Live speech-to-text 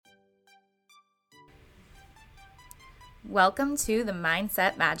Welcome to the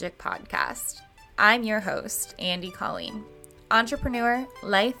Mindset Magic Podcast. I'm your host, Andy Colleen, entrepreneur,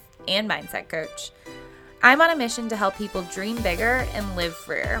 life, and mindset coach. I'm on a mission to help people dream bigger and live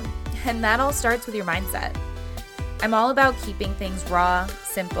freer, and that all starts with your mindset. I'm all about keeping things raw,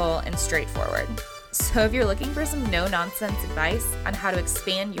 simple, and straightforward. So if you're looking for some no-nonsense advice on how to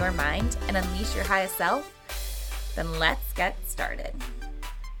expand your mind and unleash your highest self, then let's get started.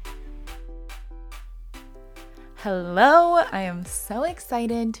 Hello, I am so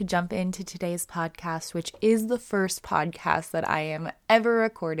excited to jump into today's podcast, which is the first podcast that I am ever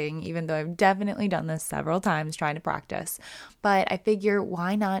recording, even though I've definitely done this several times trying to practice. But I figure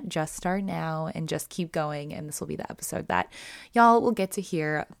why not just start now and just keep going, and this will be the episode that y'all will get to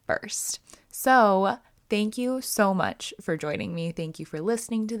hear first. So thank you so much for joining me. Thank you for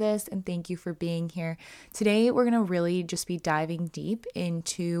listening to this, and thank you for being here. Today, we're going to really just be diving deep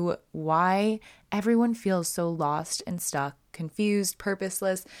into why everyone feels so lost and stuck, confused,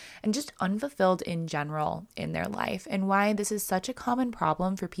 purposeless, and just unfulfilled in general in their life, and why this is such a common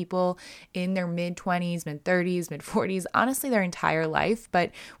problem for people in their mid-20s, mid-30s, mid-40s, honestly their entire life,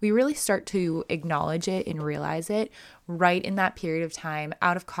 but we really start to acknowledge it and realize it right in that period of time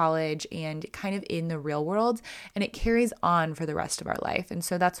out of college and kind of in the real world, and it carries on for the rest of our life. And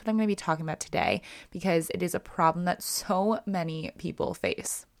so that's what I'm going to be talking about today, because it is a problem that so many people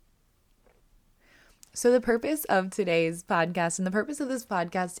face. So the purpose of today's podcast and the purpose of this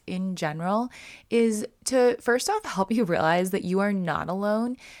podcast in general is to first off help you realize that you are not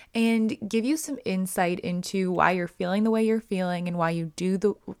alone and give you some insight into why you're feeling the way you're feeling and why you do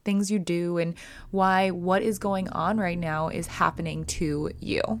the things you do and why what is going on right now is happening to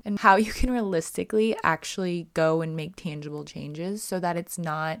you and how you can realistically actually go and make tangible changes so that it's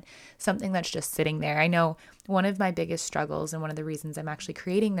not something that's just sitting there. I know one of my biggest struggles and one of the reasons I'm actually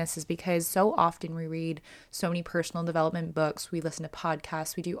creating this is because so often we read so many personal development books, we listen to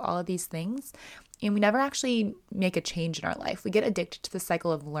podcasts, we do all of these things, and we never actually make a change in our life. We get addicted to the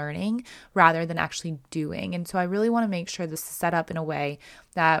cycle of learning rather than actually doing. And so I really want to make sure this is set up in a way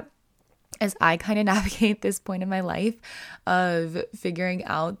that as I kind of navigate this point in my life of figuring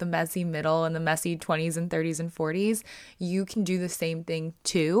out the messy middle and the messy 20s and 30s and 40s, you can do the same thing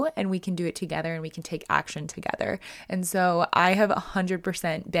too, and we can do it together and we can take action together. And so I have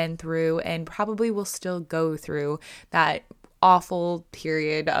 100% been through and probably will still go through that awful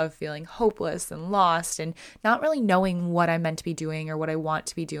period of feeling hopeless and lost and not really knowing what I'm meant to be doing or what I want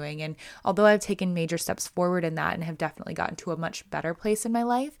to be doing. And although I've taken major steps forward in that and have definitely gotten to a much better place in my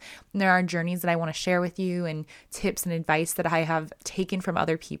life, and there are journeys that I want to share with you and tips and advice that I have taken from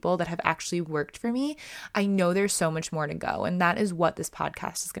other people that have actually worked for me, I know there's so much more to go. And that is what this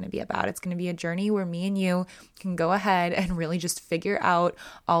podcast is going to be about. It's going to be a journey where me and you can go ahead and really just figure out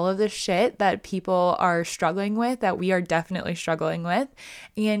all of the shit that people are struggling with, that we are definitely struggling with,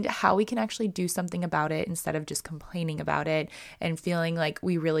 and how we can actually do something about it instead of just complaining about it and feeling like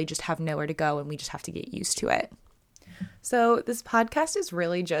we really just have nowhere to go and we just have to get used to it. So this podcast is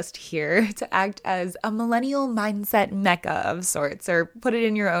really just here to act as a millennial mindset mecca of sorts, or put it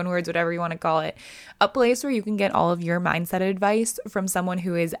in your own words, whatever you want to call it, a place where you can get all of your mindset advice from someone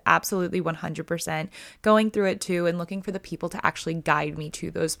who is absolutely 100% going through it too and looking for the people to actually guide me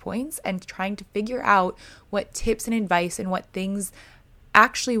to those points and trying to figure out what tips and advice and what things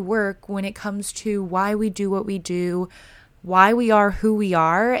actually work when it comes to why we do what we do, why we are who we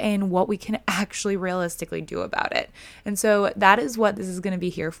are, and what we can actually realistically do about it. And so that is what this is going to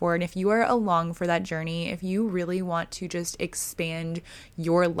be here for. And if you are along for that journey, if you really want to just expand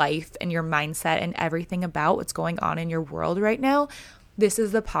your life and your mindset and everything about what's going on in your world right now, this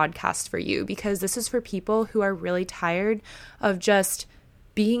is the podcast for you, because this is for people who are really tired of just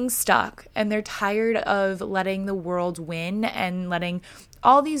being stuck, and they're tired of letting the world win and letting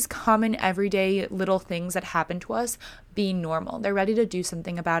all these common everyday little things that happen to us be normal. They're ready to do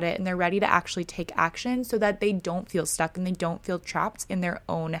something about it, and they're ready to actually take action so that they don't feel stuck and they don't feel trapped in their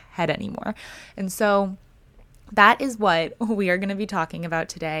own head anymore. And so that is what we are going to be talking about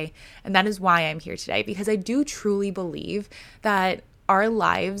today, and that is why I'm here today, because I do truly believe that our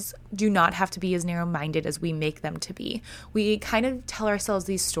lives do not have to be as narrow-minded as we make them to be. We kind of tell ourselves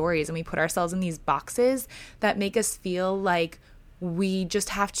these stories and we put ourselves in these boxes that make us feel like we just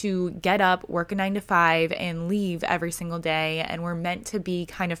have to get up, work a 9 to 5, and leave every single day. And we're meant to be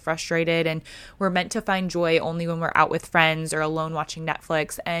kind of frustrated, and we're meant to find joy only when we're out with friends or alone watching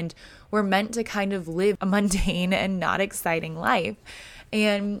Netflix. And we're meant to kind of live a mundane and not exciting life.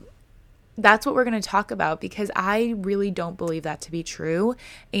 And that's what we're going to talk about, because I really don't believe that to be true.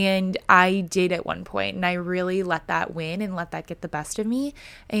 And I did at one point, and I really let that win and let that get the best of me.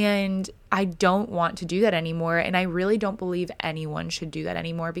 And I don't want to do that anymore. And I really don't believe anyone should do that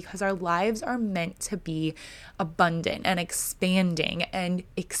anymore, because our lives are meant to be abundant and expanding and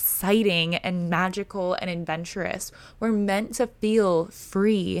exciting and magical and adventurous. We're meant to feel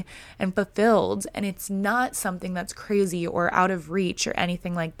free and fulfilled. And it's not something that's crazy or out of reach or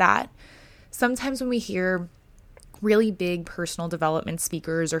anything like that. Sometimes when we hear really big personal development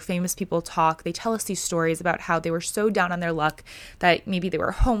speakers or famous people talk, they tell us these stories about how they were so down on their luck that maybe they were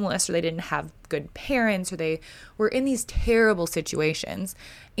homeless or they didn't have good parents or they were in these terrible situations.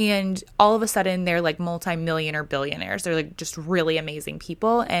 And all of a sudden they're like multi-millionaire billionaires. They're like just really amazing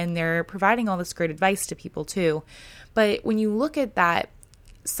people, and they're providing all this great advice to people too. But when you look at that,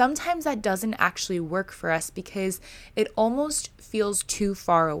 sometimes that doesn't actually work for us because it almost feels too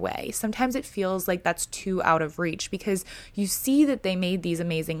far away. Sometimes it feels like that's too out of reach because you see that they made these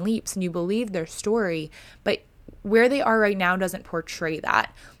amazing leaps and you believe their story, but where they are right now doesn't portray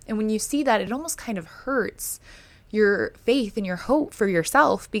that. And when you see that, it almost kind of hurts your faith and your hope for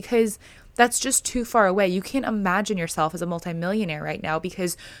yourself because that's just too far away. You can't imagine yourself as a multimillionaire right now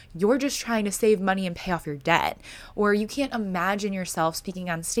because you're just trying to save money and pay off your debt. Or you can't imagine yourself speaking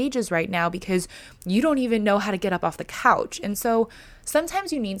on stages right now because you don't even know how to get up off the couch. And so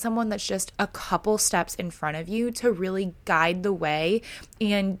sometimes you need someone that's just a couple steps in front of you to really guide the way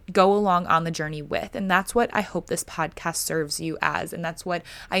and go along on the journey with. And that's what I hope this podcast serves you as. And that's what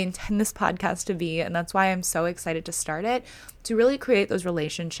I intend this podcast to be. And that's why I'm so excited to start it, to really create those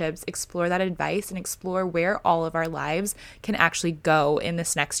relationships, explore that advice, and explore where all of our lives can actually go in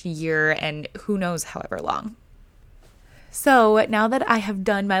this next year and who knows however long. So now that I have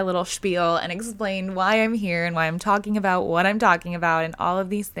done my little spiel and explained why I'm here and why I'm talking about what I'm talking about and all of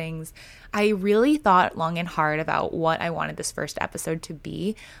these things, I really thought long and hard about what I wanted this first episode to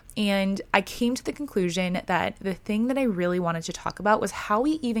be. And I came to the conclusion that the thing that I really wanted to talk about was how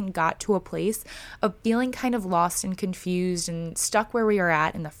we even got to a place of feeling kind of lost and confused and stuck where we are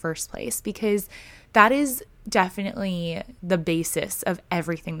at in the first place, because that is definitely the basis of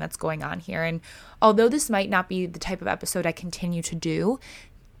everything that's going on here. And although this might not be the type of episode I continue to do,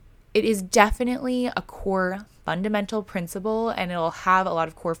 it is definitely a core fundamental principle, and it'll have a lot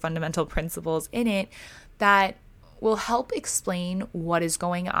of core fundamental principles in it that will help explain what is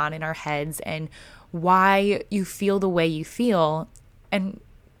going on in our heads and why you feel the way you feel, and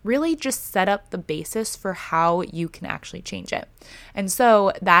really just set up the basis for how you can actually change it. And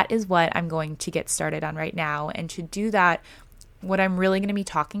so that is what I'm going to get started on right now. And to do that, what I'm really going to be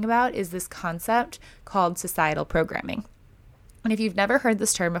talking about is this concept called societal programming. And if you've never heard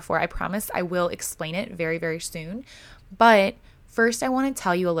this term before, I promise I will explain it very, very soon. But first, I want to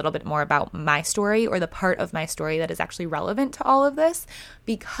tell you a little bit more about my story, or the part of my story that is actually relevant to all of this,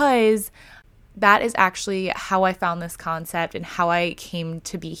 because that is actually how I found this concept and how I came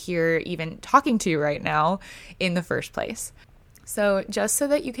to be here even talking to you right now in the first place. So just so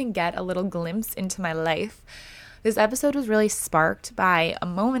that you can get a little glimpse into my life, this episode was really sparked by a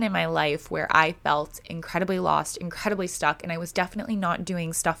moment in my life where I felt incredibly lost, incredibly stuck, and I was definitely not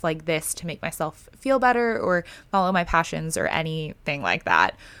doing stuff like this to make myself feel better or follow my passions or anything like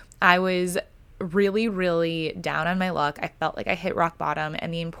that. I was really, really down on my luck. I felt like I hit rock bottom.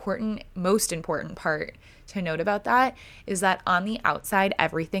 And the most important part to note about that is that on the outside,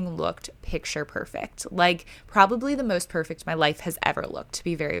 everything looked picture perfect. Like probably the most perfect my life has ever looked, to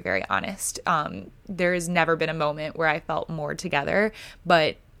be very, very honest. There has never been a moment where I felt more together,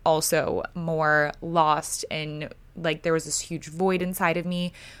 but also more lost, and like there was this huge void inside of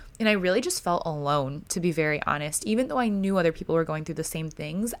me. And I really just felt alone, to be very honest. Even though I knew other people were going through the same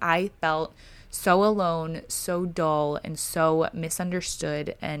things, I felt so alone, so dull, and so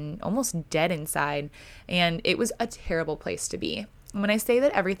misunderstood and almost dead inside. And it was a terrible place to be. And when I say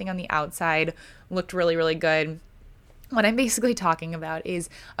that everything on the outside looked really, really good, what I'm basically talking about is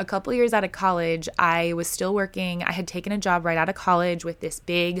a couple years out of college, I was still working. I had taken a job right out of college with this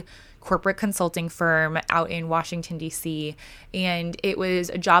big corporate consulting firm out in Washington, D.C. And it was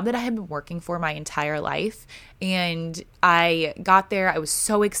a job that I had been working for my entire life. And I got there. I was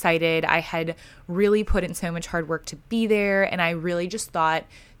so excited. I had really put in so much hard work to be there. And I really just thought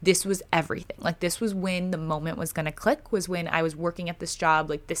this was everything. Like this was when the moment was going to click, was when I was working at this job.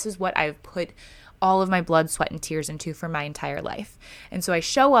 Like this is what I've put all of my blood, sweat, and tears into for my entire life. And so I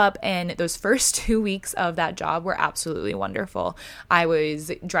show up, and those first 2 weeks of that job were absolutely wonderful. I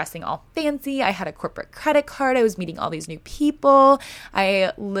was dressing all fancy. I had a corporate credit card. I was meeting all these new people.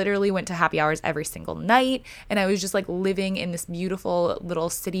 I literally went to happy hours every single night. And I was just like living in this beautiful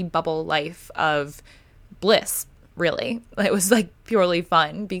little city bubble life of bliss. really. It was like purely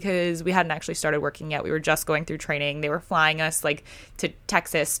fun because we hadn't actually started working yet. We were just going through training. They were flying us like to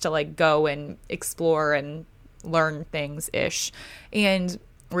Texas to like go and explore and learn things ish. And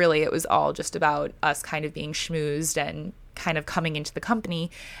really it was all just about us kind of being schmoozed and kind of coming into the company.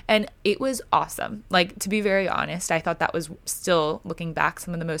 And it was awesome. Like, to be very honest, I thought that was still, looking back,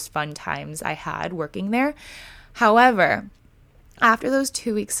 some of the most fun times I had working there. However, after those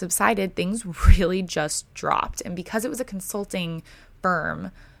 2 weeks subsided, things really just dropped. And because it was a consulting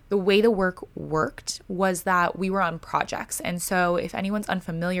firm, the way the work worked was that we were on projects. And so if anyone's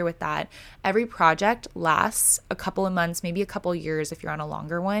unfamiliar with that, every project lasts a couple of months, maybe a couple of years if you're on a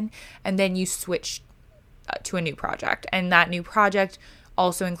longer one, and then you switch to a new project. And that new project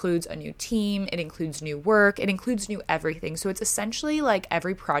also includes a new team, it includes new work, it includes new everything. So it's essentially like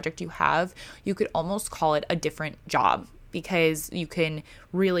every project you have, you could almost call it a different job, because you can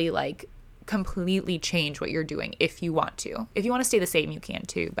really like completely change what you're doing if you want to. If you want to stay the same, you can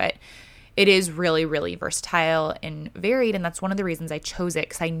too, but it is really, really versatile and varied. And that's one of the reasons I chose it,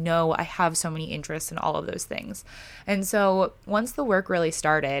 because I know I have so many interests in all of those things. And so once the work really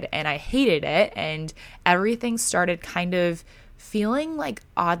started and I hated it and everything started kind of feeling like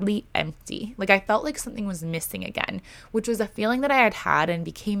oddly empty, like I felt like something was missing again, which was a feeling that I had had and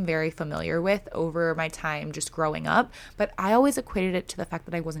became very familiar with over my time just growing up. But I always equated it to the fact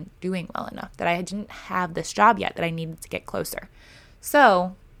that I wasn't doing well enough, that I didn't have this job yet, that I needed to get closer.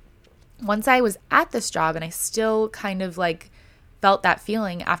 So once I was at this job and I still kind of like felt that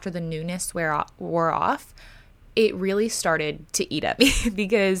feeling after the newness wore off, it really started to eat at me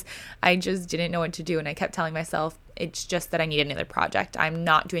because I just didn't know what to do. And I kept telling myself, it's just that I need another project. I'm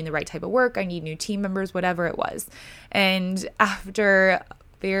not doing the right type of work. I need new team members, whatever it was. And after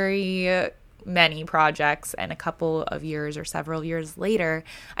very many projects and a couple of years or several years later,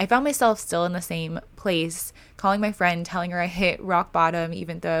 I found myself still in the same place, calling my friend, telling her I hit rock bottom,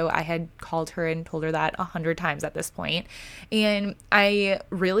 even though I had called her and told her that 100 times at this point. And I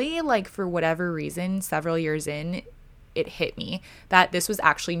really, like, for whatever reason, several years in, it hit me that this was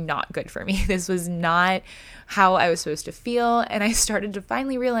actually not good for me. This was not how I was supposed to feel. And I started to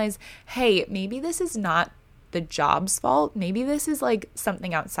finally realize, hey, maybe this is not the job's fault. Maybe this is like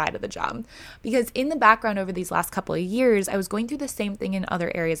something outside of the job. Because in the background over these last couple of years, I was going through the same thing in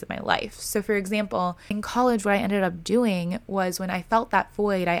other areas of my life. So for example, in college, what I ended up doing was when I felt that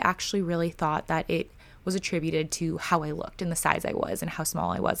void, I actually really thought that it was attributed to how I looked and the size I was and how small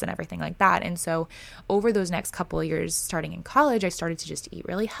I was and everything like that. And so over those next couple of years, starting in college, I started to just eat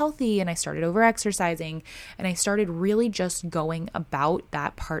really healthy and I started over exercising and I started really just going about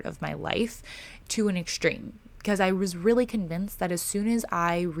that part of my life to an extreme, because I was really convinced that as soon as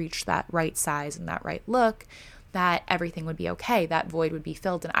I reached that right size and that right look, that everything would be okay, that void would be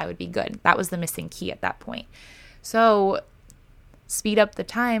filled and I would be good. That was the missing key at that point. So speed up the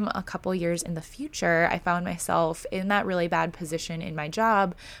time a couple years in the future, I found myself in that really bad position in my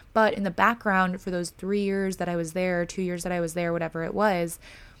job. But in the background, for those 3 years that I was there, 2 years that I was there, whatever it was,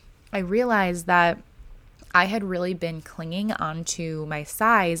 I realized that I had really been clinging onto my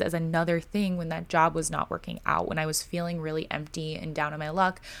size as another thing when that job was not working out. When I was feeling really empty and down on my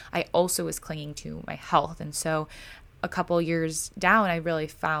luck, I also was clinging to my health. And so a couple years down, I really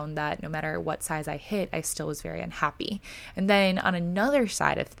found that no matter what size I hit, I still was very unhappy. And then on another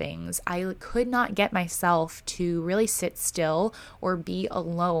side of things, I could not get myself to really sit still or be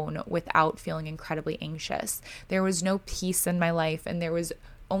alone without feeling incredibly anxious. There was no peace in my life, and there was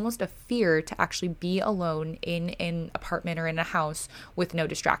almost a fear to actually be alone in an apartment or in a house with no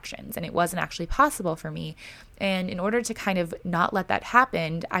distractions. And it wasn't actually possible for me. And in order to kind of not let that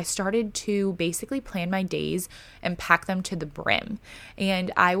happen, I started to basically plan my days and pack them to the brim.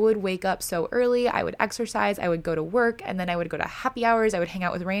 And I would wake up so early, I would exercise, I would go to work, and then I would go to happy hours, I would hang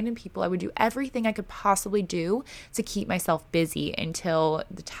out with random people, I would do everything I could possibly do to keep myself busy until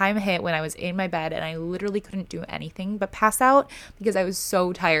the time hit when I was in my bed and I literally couldn't do anything but pass out because I was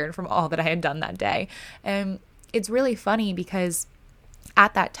so tired from all that I had done that day. And it's really funny because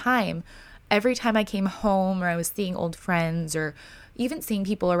at that time, every time I came home or I was seeing old friends or even seeing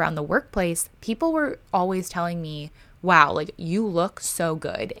people around the workplace, people were always telling me, wow, like you look so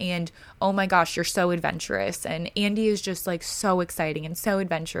good. And oh my gosh, you're so adventurous. And Andy is just like so exciting and so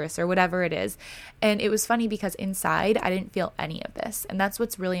adventurous or whatever it is. And it was funny because inside I didn't feel any of this. And that's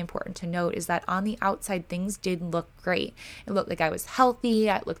what's really important to note is that on the outside, things did look great. It looked like I was healthy.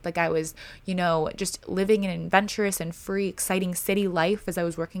 It looked like I was, just living an adventurous and free, exciting city life as I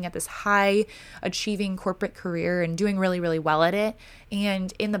was working at this high achieving corporate career and doing really, really well at it.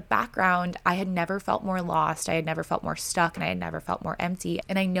 And in the background, I had never felt more lost. I had never felt more more stuck and I had never felt more empty.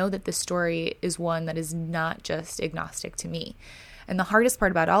 And I know that this story is one that is not just agnostic to me. And the hardest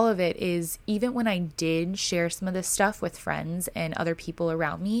part about all of it is even when I did share some of this stuff with friends and other people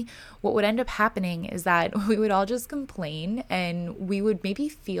around me, what would end up happening is that we would all just complain and we would maybe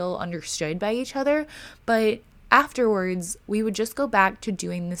feel understood by each other, but afterwards, we would just go back to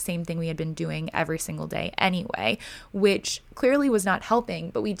doing the same thing we had been doing every single day anyway, which clearly was not helping,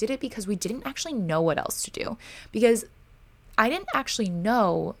 but we did it because we didn't actually know what else to do. Because I didn't actually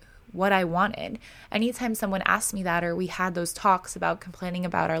know what I wanted. Anytime someone asked me that, or we had those talks about complaining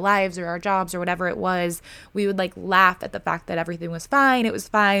about our lives or our jobs or whatever it was, we would like laugh at the fact that everything was fine. It was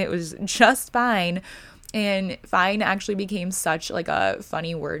fine. It was just fine. And fine actually became such like a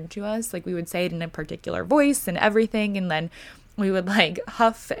funny word to us. Like we would say it in a particular voice and everything. And then we would like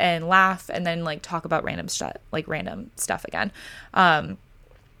huff and laugh and then like talk about random stuff again.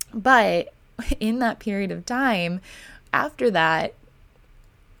 But in that period of time, after that,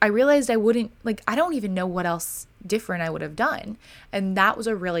 I realized I don't even know what else different I would have done. And that was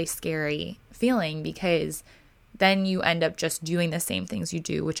a really scary feeling because then you end up just doing the same things you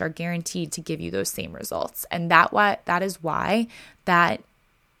do, which are guaranteed to give you those same results. And that is why that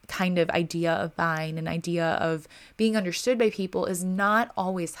kind of idea of buying, an idea of being understood by people is not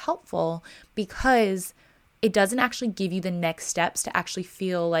always helpful, because it doesn't actually give you the next steps to actually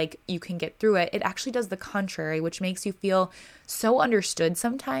feel like you can get through it. It actually does the contrary, which makes you feel so understood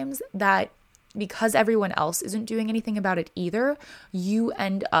sometimes that because everyone else isn't doing anything about it either, you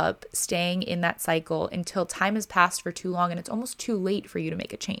end up staying in that cycle until time has passed for too long and it's almost too late for you to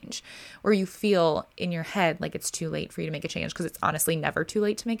make a change. Or you feel in your head like it's too late for you to make a change, because it's honestly never too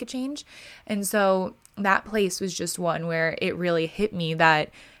late to make a change. And so that place was just one where it really hit me that,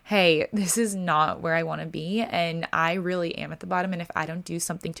 hey, this is not where I want to be, and I really am at the bottom, and if I don't do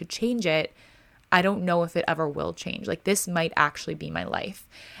something to change it, I don't know if it ever will change. Like, this might actually be my life.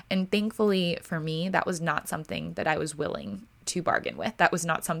 And thankfully for me, that was not something that I was willing to bargain with. That was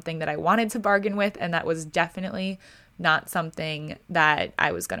not something that I wanted to bargain with, and that was definitely not something that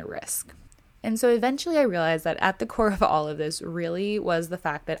I was going to risk. And so eventually I realized that at the core of all of this really was the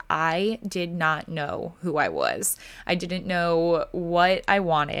fact that I did not know who I was. I didn't know what I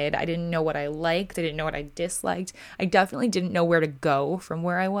wanted. I didn't know what I liked. I didn't know what I disliked. I definitely didn't know where to go from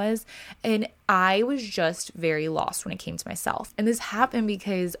where I was. And I was just very lost when it came to myself. And this happened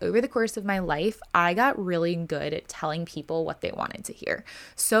because over the course of my life, I got really good at telling people what they wanted to hear.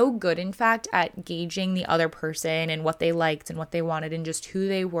 So good, in fact, at gauging the other person and what they liked and what they wanted and just who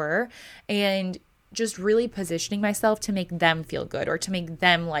they were. And just really positioning myself to make them feel good, or to make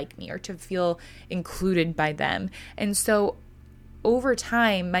them like me, or to feel included by them. And so over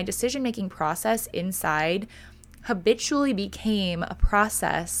time, my decision-making process inside habitually became a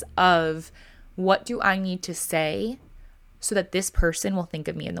process of, what do I need to say so that this person will think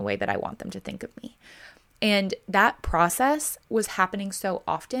of me in the way that I want them to think of me? And that process was happening so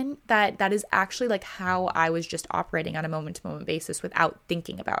often that is actually like how I was just operating on a moment-to-moment basis without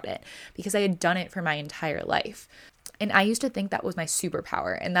thinking about it, because I had done it for my entire life. And I used to think that was my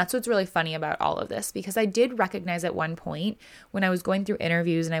superpower. And that's what's really funny about all of this, because I did recognize at one point when I was going through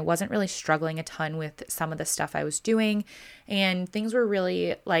interviews and I wasn't really struggling a ton with some of the stuff I was doing, and things were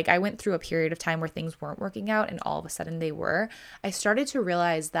really like, I went through a period of time where things weren't working out and all of a sudden they were. I started to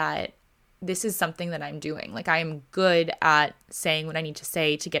realize that this is something that I'm doing. Like, I am good at saying what I need to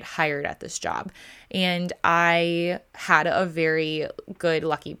say to get hired at this job. And I had a very good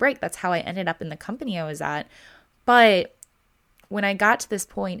lucky break. That's how I ended up in the company I was at. But when I got to this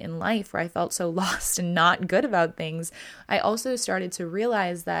point in life where I felt so lost and not good about things, I also started to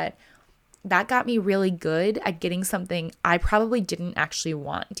realize that got me really good at getting something I probably didn't actually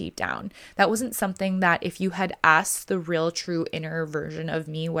want deep down. That wasn't something that if you had asked the real, true inner version of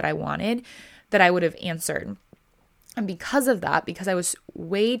me what I wanted, that I would have answered. And because of that, because I was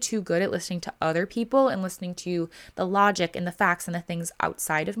way too good at listening to other people and listening to the logic and the facts and the things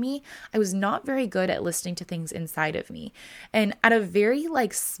outside of me, I was not very good at listening to things inside of me. And at a very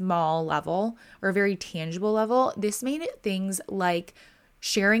small level, or a very tangible level, this made it things like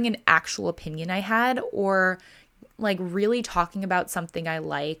sharing an actual opinion I had, or really talking about something I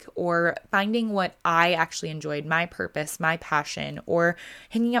like, or finding what I actually enjoyed, my purpose, my passion, or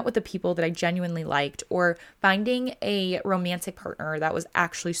hanging out with the people that I genuinely liked, or finding a romantic partner that was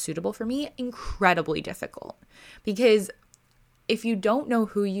actually suitable for me, incredibly difficult. Because if you don't know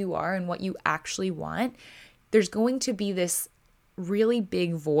who you are and what you actually want, there's going to be this really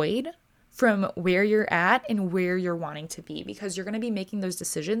big void from where you're at and where you're wanting to be, because you're going to be making those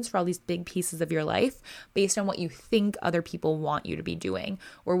decisions for all these big pieces of your life based on what you think other people want you to be doing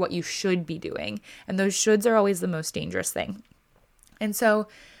or what you should be doing. And those shoulds are always the most dangerous thing. And so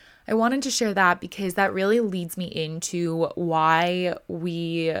I wanted to share that because that really leads me into why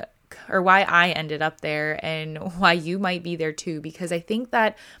I ended up there and why you might be there too, because I think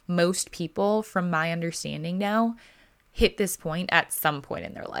that most people, from my understanding now, hit this point at some point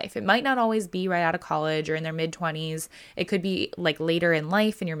in their life. It might not always be right out of college or in their mid-20s. It could be like later in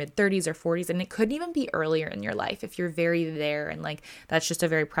life in your mid-30s or 40s, and it could even be earlier in your life if you're very there and like that's just a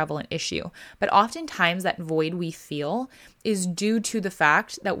very prevalent issue. But oftentimes that void we feel is due to the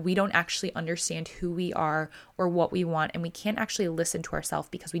fact that we don't actually understand who we are or what we want, and we can't actually listen to ourselves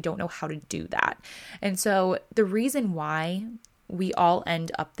because we don't know how to do that. And so the reason why we all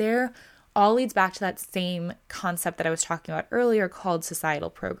end up there all leads back to that same concept that I was talking about earlier called societal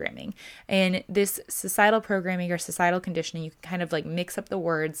programming. And this societal programming or societal conditioning, you can kind of like mix up the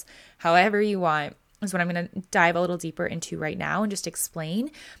words however you want, is what I'm going to dive a little deeper into right now and just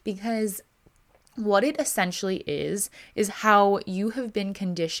explain, because what it essentially is how you have been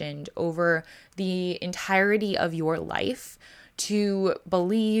conditioned over the entirety of your life to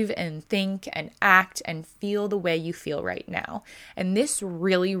believe and think and act and feel the way you feel right now. And this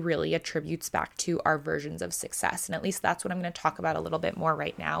really, really attributes back to our versions of success. And at least that's what I'm going to talk about a little bit more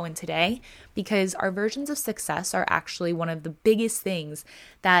right now and today, because our versions of success are actually one of the biggest things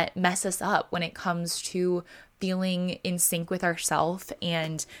that mess us up when it comes to feeling in sync with ourselves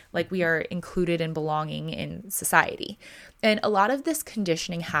and like we are included and belonging in society. And a lot of this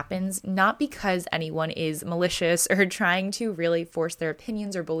conditioning happens not because anyone is malicious or trying to really force their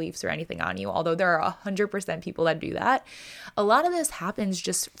opinions or beliefs or anything on you, although there are 100% people that do that. A lot of this happens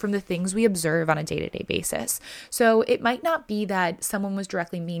just from the things we observe on a day-to-day basis. So it might not be that someone was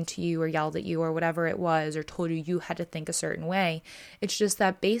directly mean to you or yelled at you or whatever it was or told you had to think a certain way. It's just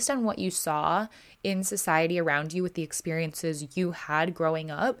that based on what you saw in society around you with the experiences you had growing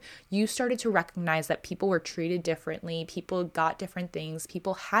up, you started to recognize that people were treated differently, people got different things,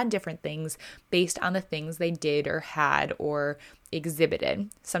 people had different things based on the things they did or had or exhibited.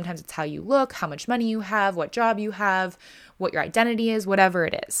 Sometimes it's how you look, how much money you have, what job you have, what your identity is, whatever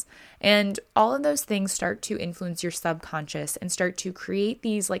it is. And all of those things start to influence your subconscious and start to create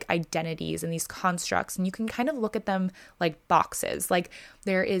these like identities and these constructs. And you can kind of look at them like boxes. Like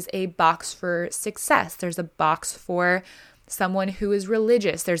there is a box for success. There's a box for someone who is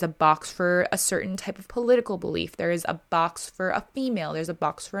religious. There's a box for a certain type of political belief. There is a box for a female. There's a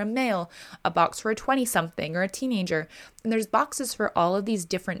box for a male, a box for a 20-something or a teenager. And there's boxes for all of these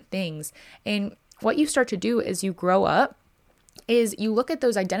different things. And what you start to do as you grow up is you look at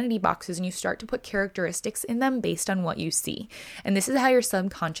those identity boxes and you start to put characteristics in them based on what you see. And this is how your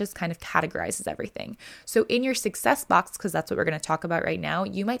subconscious kind of categorizes everything. So in your success box, because that's what we're going to talk about right now,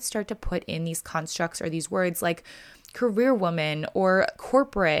 you might start to put in these constructs or these words like career woman or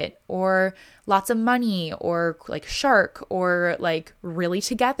corporate or lots of money or like shark or like really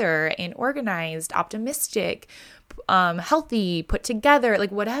together and organized, optimistic, healthy, put together,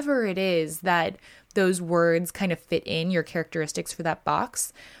 like whatever it is that those words kind of fit in your characteristics for that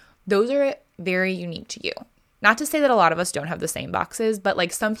box. Those are very unique to you. Not to say that a lot of us don't have the same boxes, but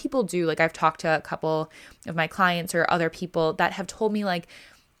like some people do. Like I've talked to a couple of my clients or other people that have told me like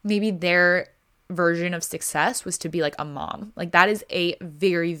maybe their version of success was to be like a mom. Like that is a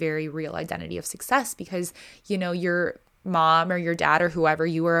very, very real identity of success because, you know, your mom or your dad or whoever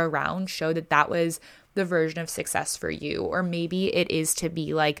you were around showed that that was the version of success for you. Or maybe it is to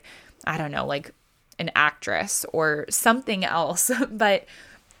be like, I don't know, like an actress or something else. But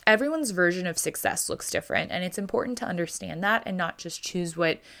everyone's version of success looks different. And it's important to understand that and not just choose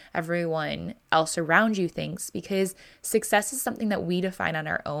what everyone else around you thinks, because success is something that we define on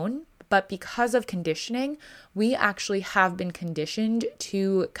our own. But because of conditioning, we actually have been conditioned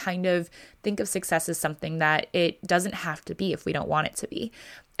to kind of think of success as something that it doesn't have to be if we don't want it to be.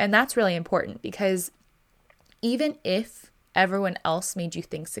 And that's really important because even if everyone else made you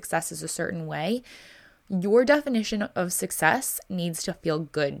think success is a certain way, your definition of success needs to feel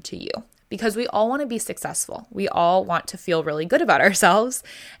good to you. Because we all want to be successful. We all want to feel really good about ourselves.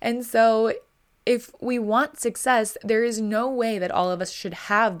 And so if we want success, there is no way that all of us should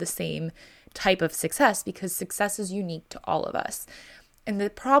have the same type of success because success is unique to all of us. And the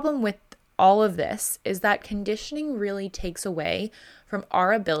problem with all of this is that conditioning really takes away from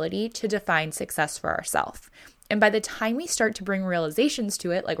our ability to define success for ourselves. And by the time we start to bring realizations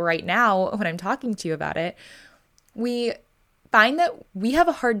to it, like right now when I'm talking to you about it, we find that we have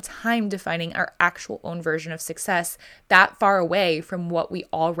a hard time defining our actual own version of success that far away from what we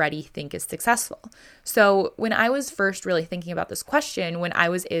already think is successful. So when I was first really thinking about this question, when I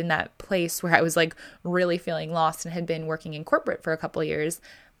was in that place where I was like really feeling lost and had been working in corporate for a couple of years,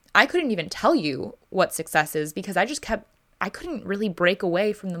 I couldn't even tell you what success is because I couldn't really break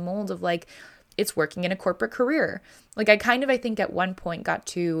away from the mold of like, it's working in a corporate career. Like I think at one point got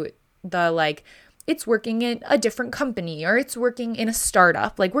to the like, it's working in a different company or it's working in a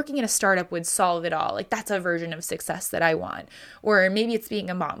startup. Like working in a startup would solve it all. Like that's a version of success that I want. Or maybe it's being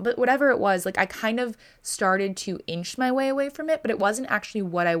a mom, but whatever it was, like I kind of started to inch my way away from it, but it wasn't actually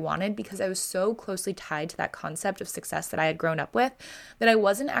what I wanted because I was so closely tied to that concept of success that I had grown up with that I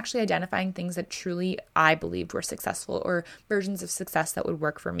wasn't actually identifying things that truly I believed were successful or versions of success that would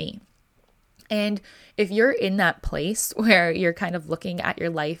work for me. And if you're in that place where you're kind of looking at your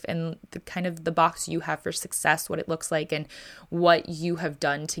life and the kind of the box you have for success, what it looks like and what you have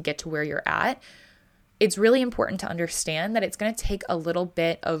done to get to where you're at, it's really important to understand that it's going to take a little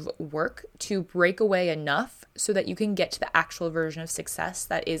bit of work to break away enough so that you can get to the actual version of success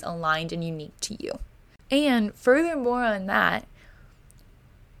that is aligned and unique to you. And furthermore on that,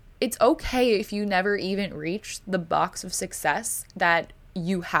 it's okay if you never even reach the box of success that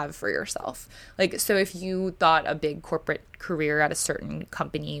you have for yourself. Like, so if you thought a big corporate career at a certain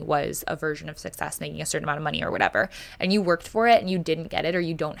company was a version of success, making a certain amount of money or whatever, and you worked for it and you didn't get it or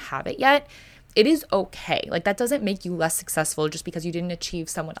you don't have it yet, it is okay. Like that doesn't make you less successful just because you didn't achieve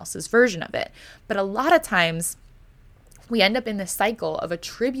someone else's version of it. But a lot of times we end up in this cycle of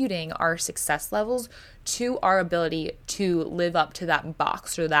attributing our success levels to our ability to live up to that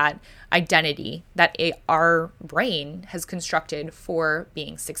box or that identity that our brain has constructed for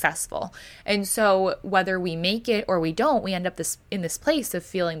being successful. And so whether we make it or we don't, we end up in this place of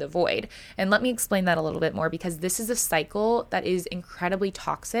feeling the void. And let me explain that a little bit more because this is a cycle that is incredibly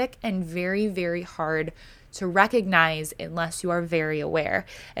toxic and very, very hard to recognize unless you are very aware.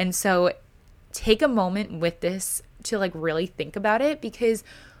 And so take a moment with this to like really think about it because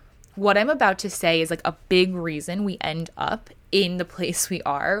what I'm about to say is like a big reason we end up in the place we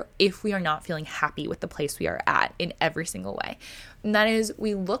are if we are not feeling happy with the place we are at in every single way. And that is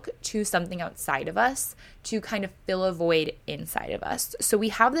we look to something outside of us to kind of fill a void inside of us. So we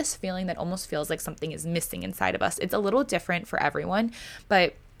have this feeling that almost feels like something is missing inside of us. It's a little different for everyone,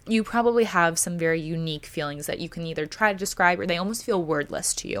 but you probably have some very unique feelings that you can either try to describe or they almost feel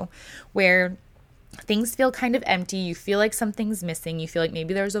wordless to you, where things feel kind of empty. You feel like something's missing. You feel like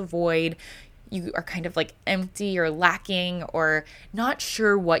maybe there's a void. You are kind of like empty or lacking or not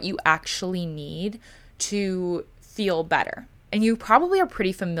sure what you actually need to feel better. And you probably are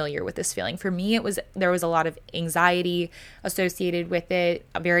pretty familiar with this feeling. For me, there was a lot of anxiety associated with it,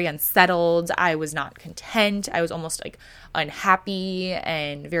 very unsettled. I was not content. I was almost like unhappy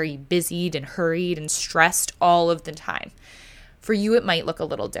and very busied and hurried and stressed all of the time. For you, it might look a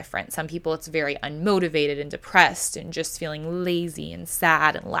little different. Some people, it's very unmotivated and depressed and just feeling lazy and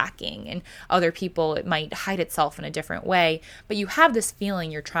sad and lacking. And other people, it might hide itself in a different way. But you have this feeling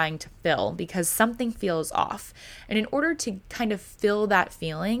you're trying to fill because something feels off. And in order to kind of fill that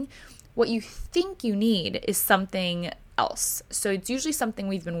feeling, what you think you need is something else. So it's usually something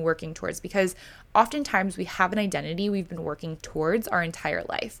we've been working towards because oftentimes we have an identity we've been working towards our entire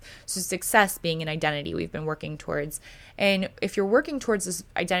life. So success being an identity we've been working towards. And if you're working towards this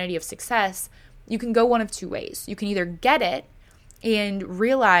identity of success, you can go one of two ways. You can either get it and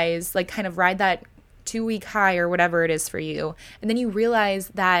realize, like kind of ride that 2-week high or whatever it is for you. And then you realize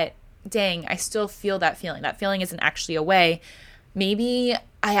that, dang, I still feel that feeling. That feeling isn't actually away. Maybe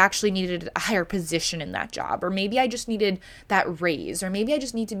I actually needed a higher position in that job, or maybe I just needed that raise, or maybe I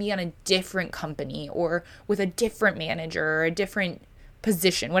just need to be on a different company or with a different manager or a different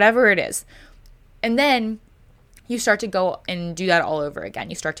position, whatever it is. And then you start to go and do that all over again.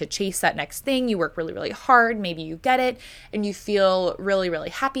 You start to chase that next thing. You work really, really hard. Maybe you get it and you feel really, really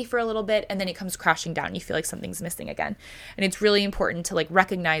happy for a little bit. And then it comes crashing down. You feel like something's missing again. And it's really important to like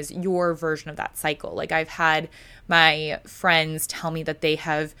recognize your version of that cycle. Like I've had my friends tell me that they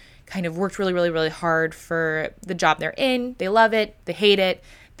have kind of worked really, really, really hard for the job they're in. They love it. They hate it.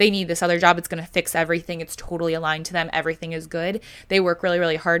 They need this other job. It's going to fix everything. It's totally aligned to them. Everything is good. They work really,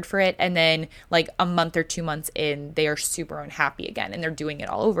 really hard for it. And then like a month or 2 months in, they are super unhappy again and they're doing it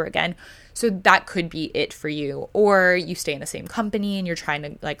all over again. So that could be it for you. Or you stay in the same company and you're trying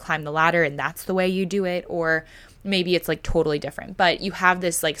to like climb the ladder and that's the way you do it. Or maybe it's like totally different. But you have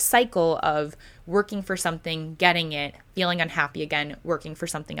this like cycle of working for something, getting it, feeling unhappy again, working for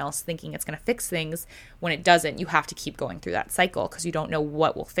something else, thinking it's going to fix things. When it doesn't, you have to keep going through that cycle because you don't know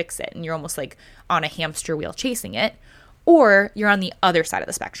what will fix it. And you're almost like on a hamster wheel chasing it. Or you're on the other side of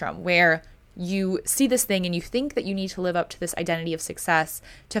the spectrum where you see this thing and you think that you need to live up to this identity of success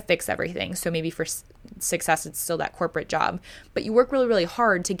to fix everything. So maybe for success, it's still that corporate job, but you work really, really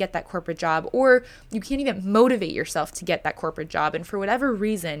hard to get that corporate job, or you can't even motivate yourself to get that corporate job. And for whatever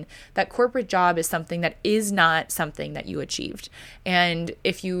reason, that corporate job is something that is not something that you achieved. And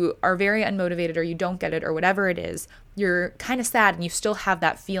if you are very unmotivated or you don't get it or whatever it is, you're kind of sad and you still have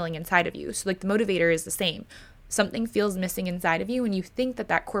that feeling inside of you. So like the motivator is the same. Something feels missing inside of you, and you think that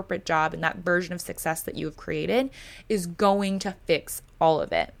that corporate job and that version of success that you have created is going to fix all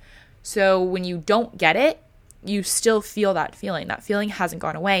of it. So when you don't get it, you still feel that feeling. That feeling hasn't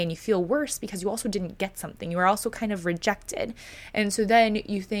gone away, and you feel worse because you also didn't get something. You were also kind of rejected. And so then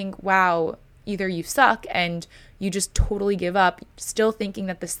you think, wow, either you suck and you just totally give up, still thinking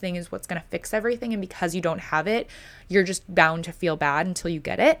that this thing is what's going to fix everything, and because you don't have it, you're just bound to feel bad until you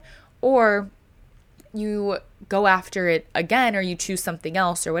get it, or you go after it again, or you choose something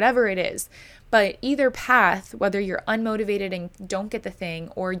else, or whatever it is. But either path, whether you're unmotivated and don't get the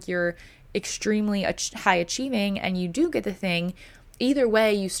thing, or you're extremely high achieving and you do get the thing, either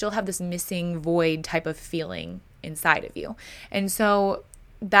way, you still have this missing void type of feeling inside of you. And so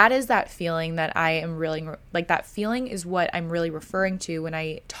that is that feeling that I am really, like, that feeling is what I'm really referring to when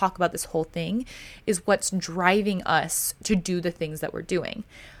I talk about this whole thing, is what's driving us to do the things that we're doing.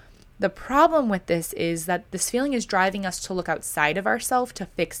 The problem with this is that this feeling is driving us to look outside of ourselves to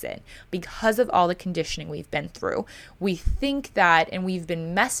fix it because of all the conditioning we've been through. We think that, and we've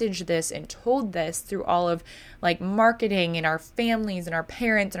been messaged this and told this through all of like marketing and our families and our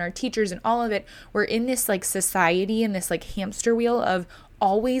parents and our teachers and all of it. We're in this like society and this like hamster wheel of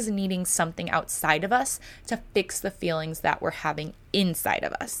always needing something outside of us to fix the feelings that we're having inside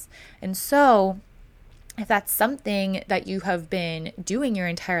of us. And so if that's something that you have been doing your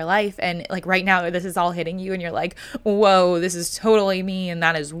entire life, and like right now this is all hitting you and you're like, whoa, this is totally me and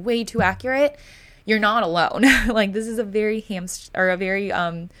that is way too accurate, you're not alone. Like this is a very hamster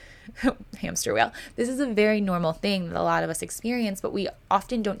wheel. This is a very normal thing that a lot of us experience, but we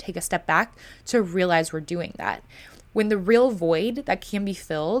often don't take a step back to realize we're doing that. When the real void that can be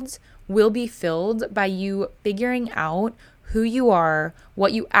filled will be filled by you figuring out who you are,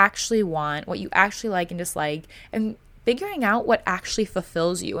 what you actually want, what you actually like and dislike, and figuring out what actually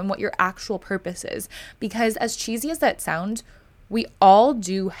fulfills you and what your actual purpose is. Because as cheesy as that sounds, we all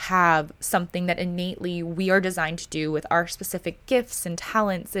do have something that innately we are designed to do with our specific gifts and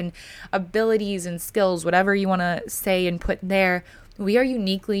talents and abilities and skills, whatever you want to say and put there. We are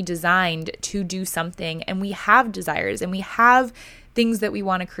uniquely designed to do something, and we have desires and we have things that we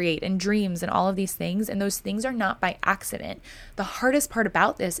want to create and dreams and all of these things. And those things are not by accident. The hardest part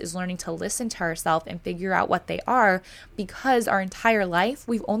about this is learning to listen to ourselves and figure out what they are, because our entire life,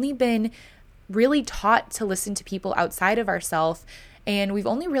 we've only been really taught to listen to people outside of ourselves. And we've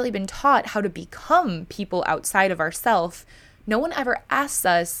only really been taught how to become people outside of ourselves. No one ever asks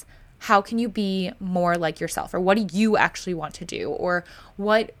us, how can you be more like yourself? Or what do you actually want to do? Or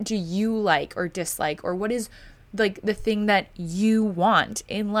what do you like or dislike? Or what is like the thing that you want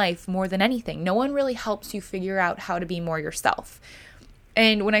in life more than anything? No one really helps you figure out how to be more yourself.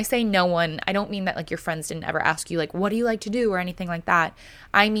 And when I say no one, I don't mean that like your friends didn't ever ask you like, what do you like to do or anything like that.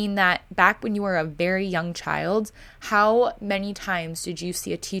 I mean that back when you were a very young child, how many times did you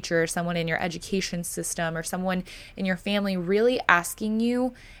see a teacher or someone in your education system or someone in your family really asking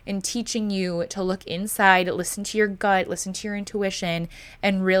you and teaching you to look inside, listen to your gut, listen to your intuition,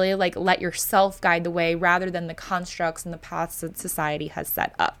 and really like let yourself guide the way rather than the constructs and the paths that society has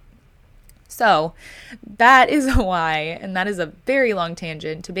set up? So that is why, and that is a very long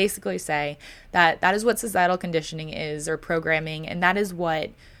tangent to basically say that that is what societal conditioning is, or programming, and that is what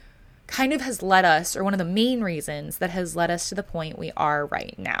kind of has led us, or one of the main reasons that has led us to the point we are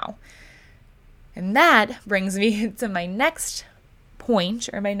right now. And that brings me to my next point,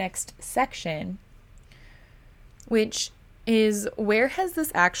 or my next section, which is, where has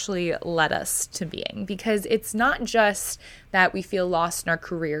this actually led us to being? Because it's not just that we feel lost in our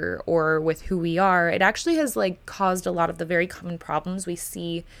career or with who we are. It actually has like caused a lot of the very common problems we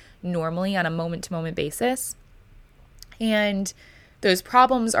see normally on a moment-to-moment basis. And those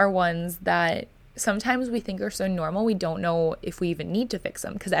problems are ones that sometimes we think are so normal, we don't know if we even need to fix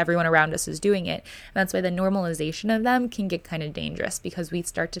them because everyone around us is doing it. And that's why the normalization of them can get kind of dangerous, because we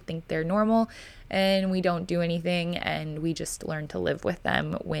start to think they're normal and we don't do anything, and we just learn to live with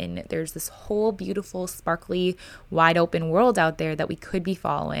them when there's this whole beautiful, sparkly, wide open world out there that we could be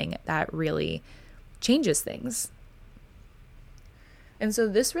following that really changes things. And so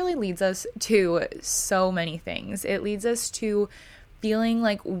this really leads us to so many things. It leads us to feeling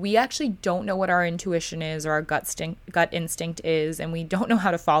like we actually don't know what our intuition is or our gut instinct is, and we don't know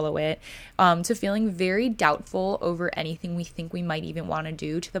how to follow it, to feeling very doubtful over anything we think we might even want to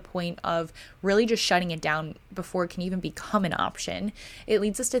do, to the point of really just shutting it down before it can even become an option. It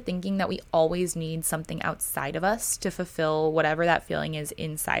leads us to thinking that we always need something outside of us to fulfill whatever that feeling is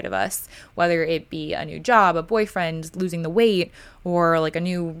inside of us, whether it be a new job, a boyfriend, losing the weight, or like a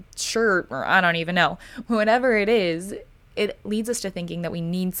new shirt, or I don't even know. Whatever it is, it leads us to thinking that we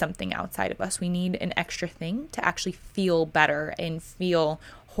need something outside of us. We need an extra thing to actually feel better and feel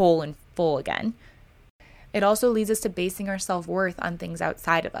whole and full again. It also leads us to basing our self-worth on things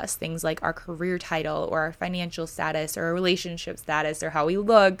outside of us, things like our career title or our financial status or our relationship status or how we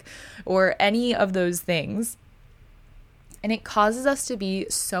look or any of those things. And it causes us to be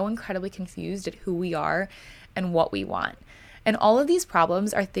so incredibly confused at who we are and what we want. And all of these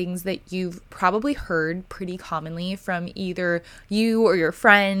problems are things that you've probably heard pretty commonly from either you or your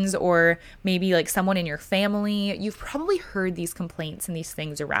friends, or maybe like someone in your family. You've probably heard these complaints and these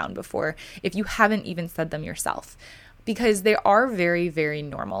things around before, if you haven't even said them yourself, because they are very, very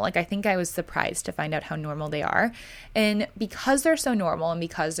normal. Like, I think I was surprised to find out how normal they are. And because they're so normal, and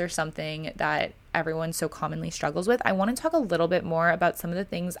because they're something that everyone so commonly struggles with, I want to talk a little bit more about some of the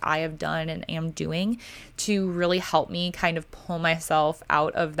things I have done and am doing to really help me kind of pull myself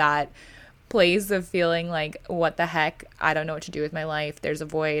out of that place of feeling like, what the heck, I don't know what to do with my life, there's a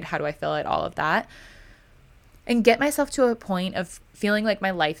void, how do I fill it, all of that, and get myself to a point of feeling like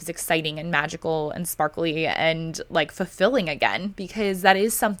my life is exciting and magical and sparkly and like fulfilling again, because that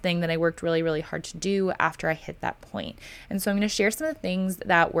is something that I worked really, really hard to do after I hit that point. And so I'm going to share some of the things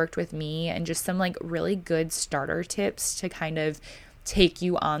that worked with me and just some like really good starter tips to kind of take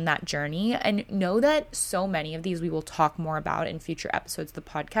you on that journey. And know that so many of these we will talk more about in future episodes of the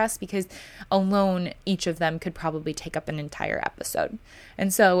podcast, because alone each of them could probably take up an entire episode.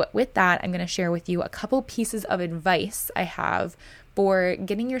 And so with that, I'm going to share with you a couple pieces of advice I have for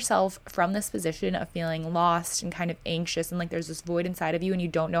getting yourself from this position of feeling lost and kind of anxious and like there's this void inside of you and you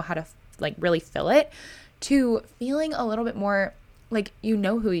don't know how to like really fill it, to feeling a little bit more like you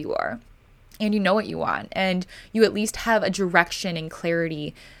know who you are and you know what you want, and you at least have a direction and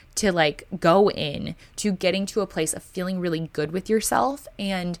clarity to like go in to getting to a place of feeling really good with yourself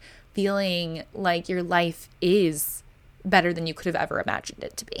and feeling like your life is better than you could have ever imagined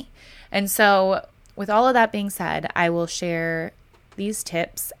it to be. And so with all of that being said, I will share these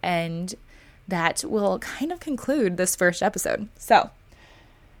tips, and that will kind of conclude this first episode. So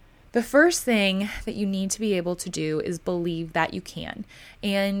the first thing that you need to be able to do is believe that you can.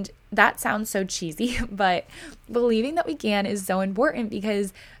 And that sounds so cheesy, but believing that we can is so important,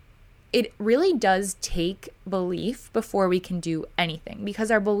 because it really does take belief before we can do anything, because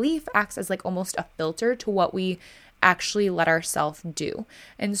our belief acts as like almost a filter to what we actually let ourselves do.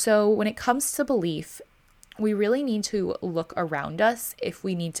 And so when it comes to belief, we really need to look around us if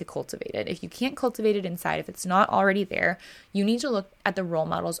we need to cultivate it. If you can't cultivate it inside, if it's not already there, you need to look at the role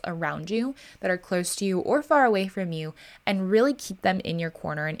models around you that are close to you or far away from you and really keep them in your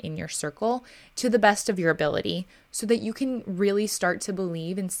corner and in your circle to the best of your ability, so that you can really start to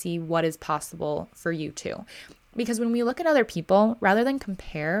believe and see what is possible for you too. Because when we look at other people, rather than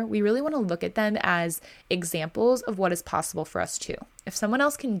compare, we really want to look at them as examples of what is possible for us too. If someone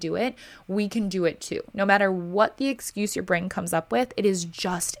else can do it, we can do it too. No matter what the excuse your brain comes up with, it is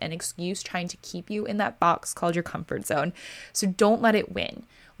just an excuse trying to keep you in that box called your comfort zone. So don't let it win.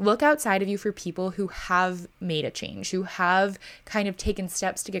 Look outside of you for people who have made a change, who have kind of taken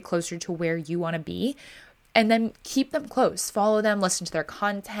steps to get closer to where you want to be. And then keep them close, follow them, listen to their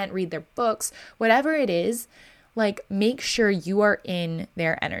content, read their books, whatever it is. Like, make sure you are in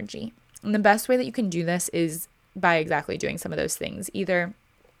their energy. And the best way that you can do this is by exactly doing some of those things. Either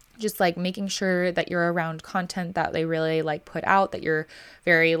just like making sure that you're around content that they really like put out, that you're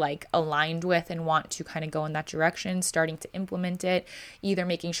very like aligned with and want to kind of go in that direction, starting to implement it, either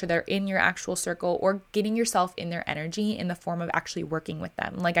making sure they're in your actual circle or getting yourself in their energy in the form of actually working with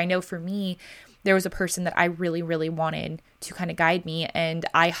them. Like, I know for me, there was a person that I really, really wanted to kind of guide me, and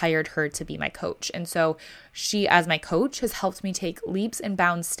I hired her to be my coach. And so she, as my coach, has helped me take leaps and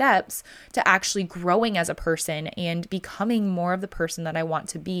bound steps to actually growing as a person and becoming more of the person that I want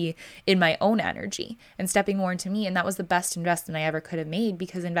to be in my own energy and stepping more into me. And that was the best investment I ever could have made,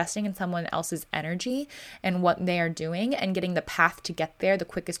 because investing in someone else's energy and what they are doing and getting the path to get there the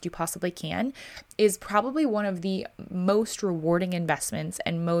quickest you possibly can is probably one of the most rewarding investments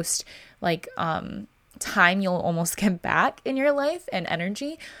and most like time you'll almost get back in your life and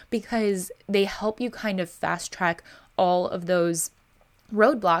energy, because they help you kind of fast track all of those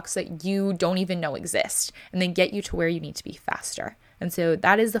roadblocks that you don't even know exist, and they get you to where you need to be faster. And so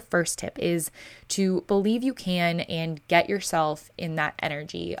that is the first tip, is to believe you can and get yourself in that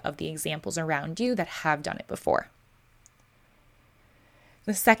energy of the examples around you that have done it before.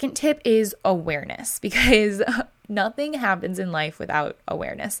 The second tip is awareness, because nothing happens in life without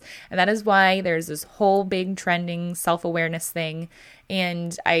awareness. And that is why there's this whole big trending self-awareness thing.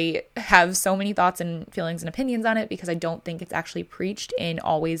 And I have so many thoughts and feelings and opinions on it because I don't think it's actually preached in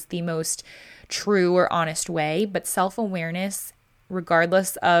always the most true or honest way. But self-awareness,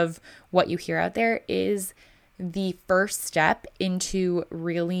 regardless of what you hear out there, is the first step into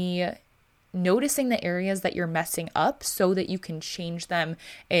really noticing the areas that you're messing up so that you can change them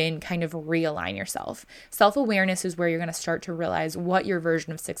and kind of realign yourself. Self-awareness is where you're going to start to realize what your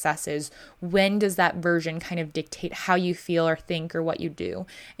version of success is. When does that version kind of dictate how you feel or think or what you do?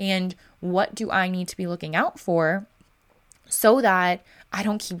 And what do I need to be looking out for so that I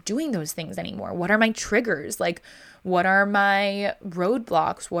don't keep doing those things anymore? What are my triggers? Like, what are my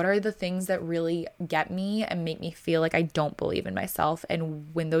roadblocks? What are the things that really get me and make me feel like I don't believe in myself? And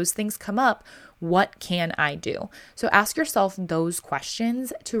when those things come up, what can I do? So ask yourself those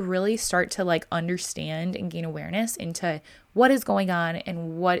questions to really start to understand and gain awareness into what is going on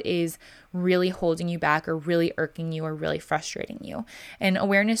and what is really holding you back or really irking you or really frustrating you. And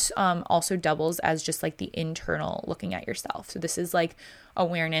awareness also doubles as just the internal looking at yourself. So this is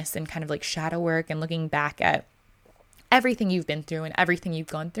awareness and kind of shadow work and looking back at everything you've been through and everything you've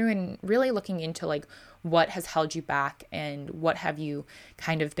gone through and really looking into what has held you back and what have you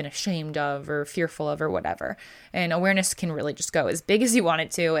kind of been ashamed of or fearful of or whatever. And awareness can really just go as big as you want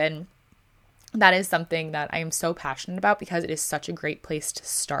it to. And that is something that I am so passionate about because it is such a great place to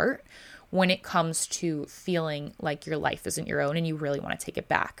start when it comes to feeling like your life isn't your own and you really want to take it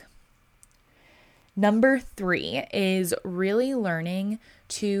back. Number 3 is really learning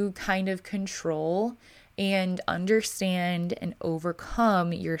to kind of control and understand and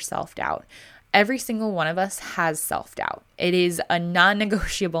overcome your self-doubt. Every single one of us has self-doubt. It is a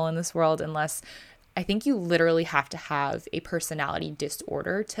non-negotiable in this world unless I think you literally have to have a personality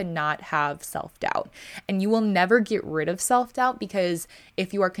disorder to not have self-doubt. And you will never get rid of self-doubt because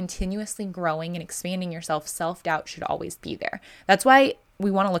if you are continuously growing and expanding yourself, self-doubt should always be there. That's why we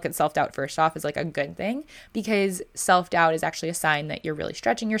want to look at self-doubt first off as a good thing, because self-doubt is actually a sign that you're really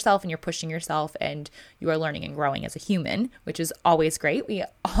stretching yourself and you're pushing yourself and you are learning and growing as a human, which is always great. We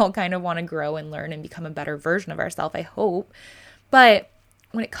all kind of want to grow and learn and become a better version of ourselves, I hope. But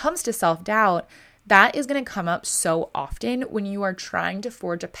when it comes to self-doubt, that is going to come up so often when you are trying to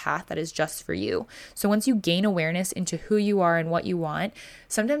forge a path that is just for you. So once you gain awareness into who you are and what you want,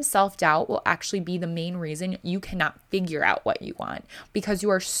 sometimes self-doubt will actually be the main reason you cannot figure out what you want because you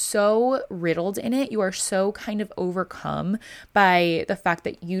are so riddled in it. You are so kind of overcome by the fact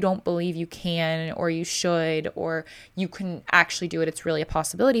that you don't believe you can or you should or you can actually do it. It's really a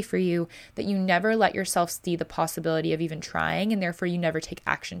possibility for you that you never let yourself see the possibility of even trying, and therefore you never take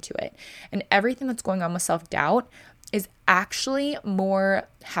action to it. And everything that's going on with self-doubt is actually more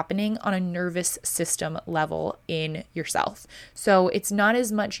happening on a nervous system level in yourself. So it's not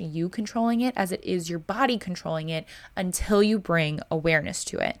as much you controlling it as it is your body controlling it until you bring awareness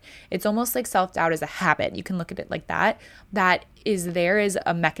to it. It's almost like self-doubt is a habit. You can look at it like that. That is there as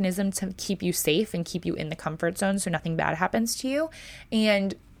a mechanism to keep you safe and keep you in the comfort zone so nothing bad happens to you.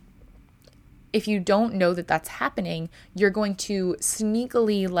 And if you don't know that that's happening, you're going to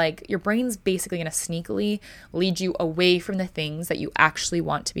sneakily, your brain's basically going to sneakily lead you away from the things that you actually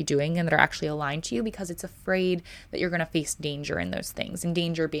want to be doing and that are actually aligned to you because it's afraid that you're going to face danger in those things. And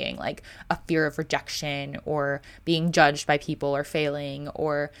danger being a fear of rejection or being judged by people or failing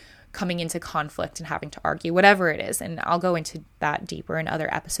or coming into conflict and having to argue, whatever it is. And I'll go into that deeper in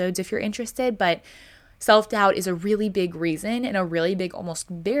other episodes if you're interested, but self-doubt is a really big reason and a really big almost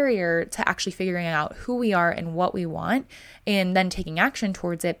barrier to actually figuring out who we are and what we want and then taking action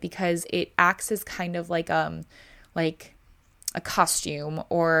towards it because it acts as kind of like a costume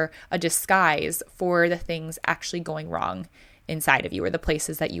or a disguise for the things actually going wrong inside of you or the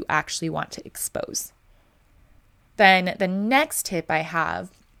places that you actually want to expose. Then the next tip I have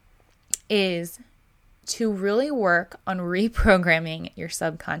is to really work on reprogramming your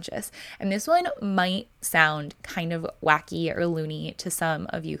subconscious. And this one might sound kind of wacky or loony to some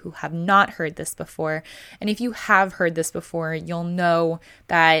of you who have not heard this before. And if you have heard this before, you'll know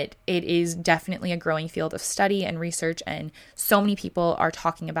that it is definitely a growing field of study and research, and so many people are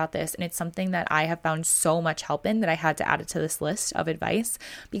talking about this. And it's something that I have found so much help in that I had to add it to this list of advice,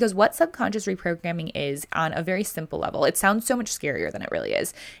 because what subconscious reprogramming is on a very simple level, it sounds so much scarier than it really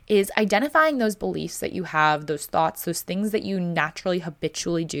is identifying those beliefs that you you have, those thoughts, those things that you naturally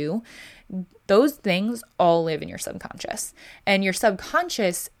habitually do, those things all live in your subconscious. And your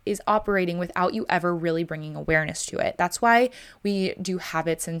subconscious is operating without you ever really bringing awareness to it. That's why we do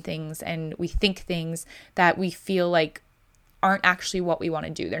habits and things, and we think things that we feel like aren't actually what we want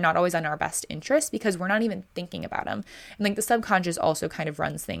to do. They're not always in our best interest because we're not even thinking about them. And like the subconscious also kind of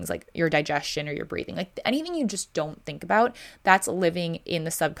runs things like your digestion or your breathing. Like anything you just don't think about, that's living in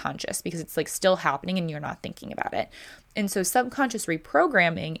the subconscious because it's like still happening and you're not thinking about it. And so subconscious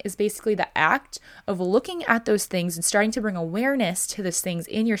reprogramming is basically the act of looking at those things and starting to bring awareness to those things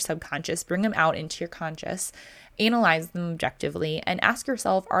in your subconscious, bring them out into your conscious, analyze them objectively, and ask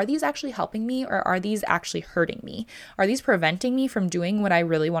yourself, are these actually helping me or are these actually hurting me? Are these preventing me from doing what I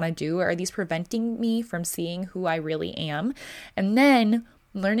really want to do? Or are these preventing me from seeing who I really am? And then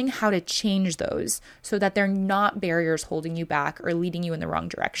learning how to change those so that they're not barriers holding you back or leading you in the wrong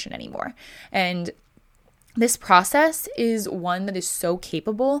direction anymore. And this process is one that is so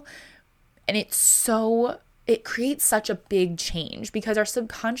capable, and it creates such a big change because our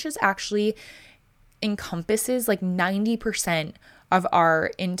subconscious actually encompasses like 90% of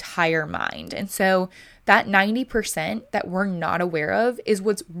our entire mind. And so that 90% that we're not aware of is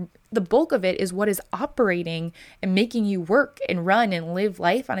the bulk of it is what is operating and making you work and run and live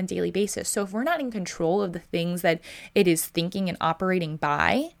life on a daily basis. So if we're not in control of the things that it is thinking and operating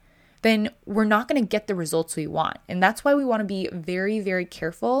by, then we're not going to get the results we want. And that's why we want to be very, very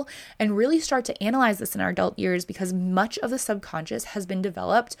careful and really start to analyze this in our adult years, because much of the subconscious has been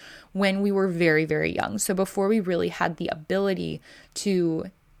developed when we were very, very young. So before we really had the ability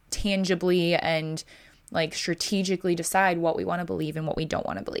to tangibly and like strategically decide what we want to believe and what we don't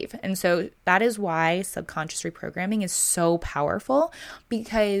want to believe. And so that is why subconscious reprogramming is so powerful,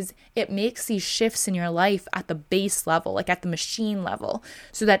 because it makes these shifts in your life at the base level, like at the machine level,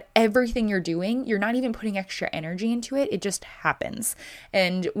 so that everything you're doing, you're not even putting extra energy into it. It just happens.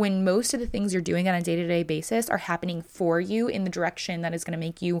 And when most of the things you're doing on a day-to-day basis are happening for you in the direction that is going to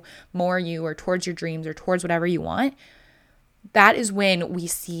make you more you or towards your dreams or towards whatever you want, that is when we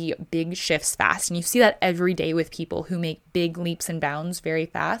see big shifts fast. And you see that every day with people who make big leaps and bounds very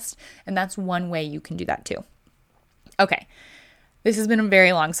fast. And that's one way you can do that too. Okay, this has been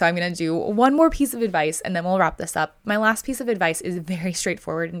very long, so I'm going to do one more piece of advice and then we'll wrap this up. My last piece of advice is very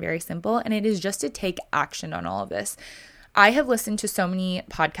straightforward and very simple, and it is just to take action on all of this. I have listened to so many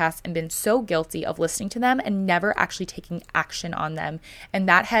podcasts and been so guilty of listening to them and never actually taking action on them. And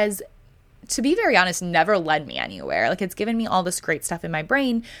that has, to be very honest, never led me anywhere. Like, it's given me all this great stuff in my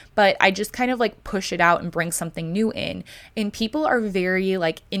brain, but I just kind of like push it out and bring something new in. And people are very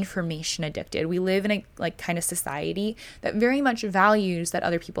like information addicted. We live in a like kind of society that very much values that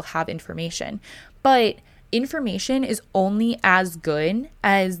other people have information, but information is only as good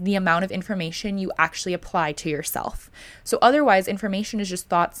as the amount of information you actually apply to yourself. So otherwise, information is just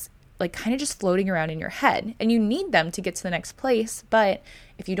thoughts like kind of just floating around in your head, and you need them to get to the next place. But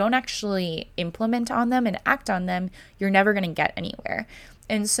if you don't actually implement on them and act on them, you're never going to get anywhere.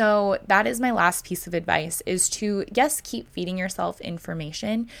 And so that is my last piece of advice, is to, yes, keep feeding yourself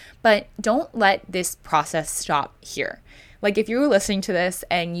information, but don't let this process stop here. Like, if you're listening to this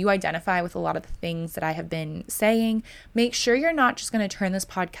and you identify with a lot of the things that I have been saying, make sure you're not just going to turn this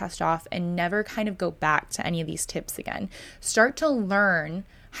podcast off and never kind of go back to any of these tips again. Start to learn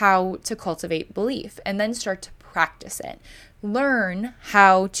how to cultivate belief and then start to practice it. Learn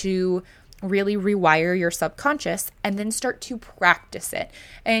how to really rewire your subconscious and then start to practice it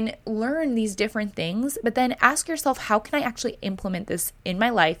and learn these different things, but then ask yourself, how can I actually implement this in my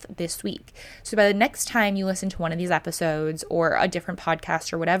life this week? So by the next time you listen to one of these episodes or a different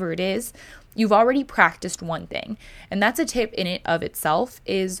podcast or whatever it is, you've already practiced one thing. And that's a tip in it of itself,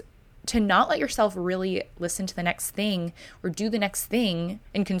 is to not let yourself really listen to the next thing or do the next thing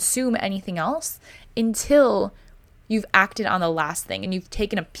and consume anything else until you've acted on the last thing and you've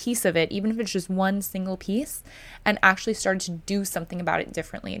taken a piece of it, even if it's just one single piece, and actually started to do something about it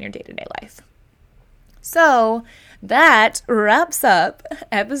differently in your day-to-day life. So that wraps up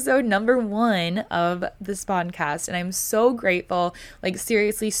episode number 1 of this podcast. And I'm so grateful, like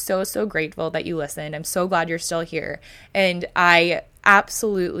seriously, so grateful that you listened. I'm so glad you're still here. And I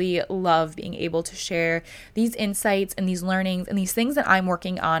absolutely love being able to share these insights and these learnings and these things that I'm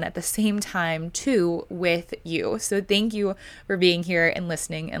working on at the same time too with you. So thank you for being here and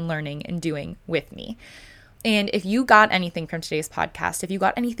listening and learning and doing with me. And if you got anything from today's podcast, if you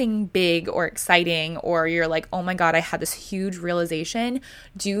got anything big or exciting, or you're like, oh my God, I had this huge realization,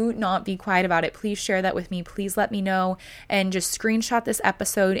 do not be quiet about it. Please share that with me. Please let me know, and just screenshot this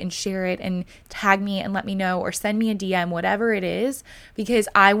episode and share it and tag me and let me know, or send me a DM, whatever it is, because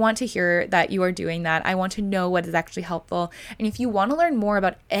I want to hear that you are doing that. I want to know what is actually helpful. And if you want to learn more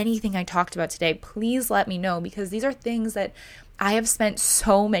about anything I talked about today, please let me know, because these are things that I have spent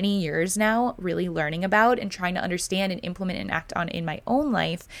so many years now really learning about and trying to understand and implement and act on in my own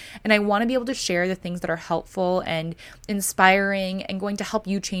life. And I want to be able to share the things that are helpful and inspiring and going to help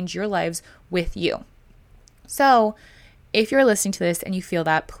you change your lives with you. So if you're listening to this and you feel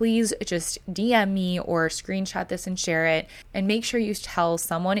that, please just DM me or screenshot this and share it. And make sure you tell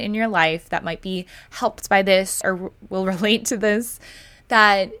someone in your life that might be helped by this or will relate to this,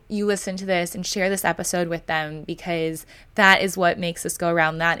 that you listen to this and share this episode with them, because that is what makes this go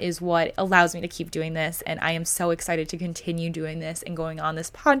around. That is what allows me to keep doing this. And I am so excited to continue doing this and going on this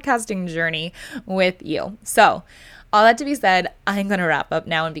podcasting journey with you. So all that to be said, I'm going to wrap up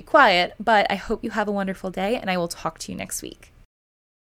now and be quiet, but I hope you have a wonderful day, and I will talk to you next week.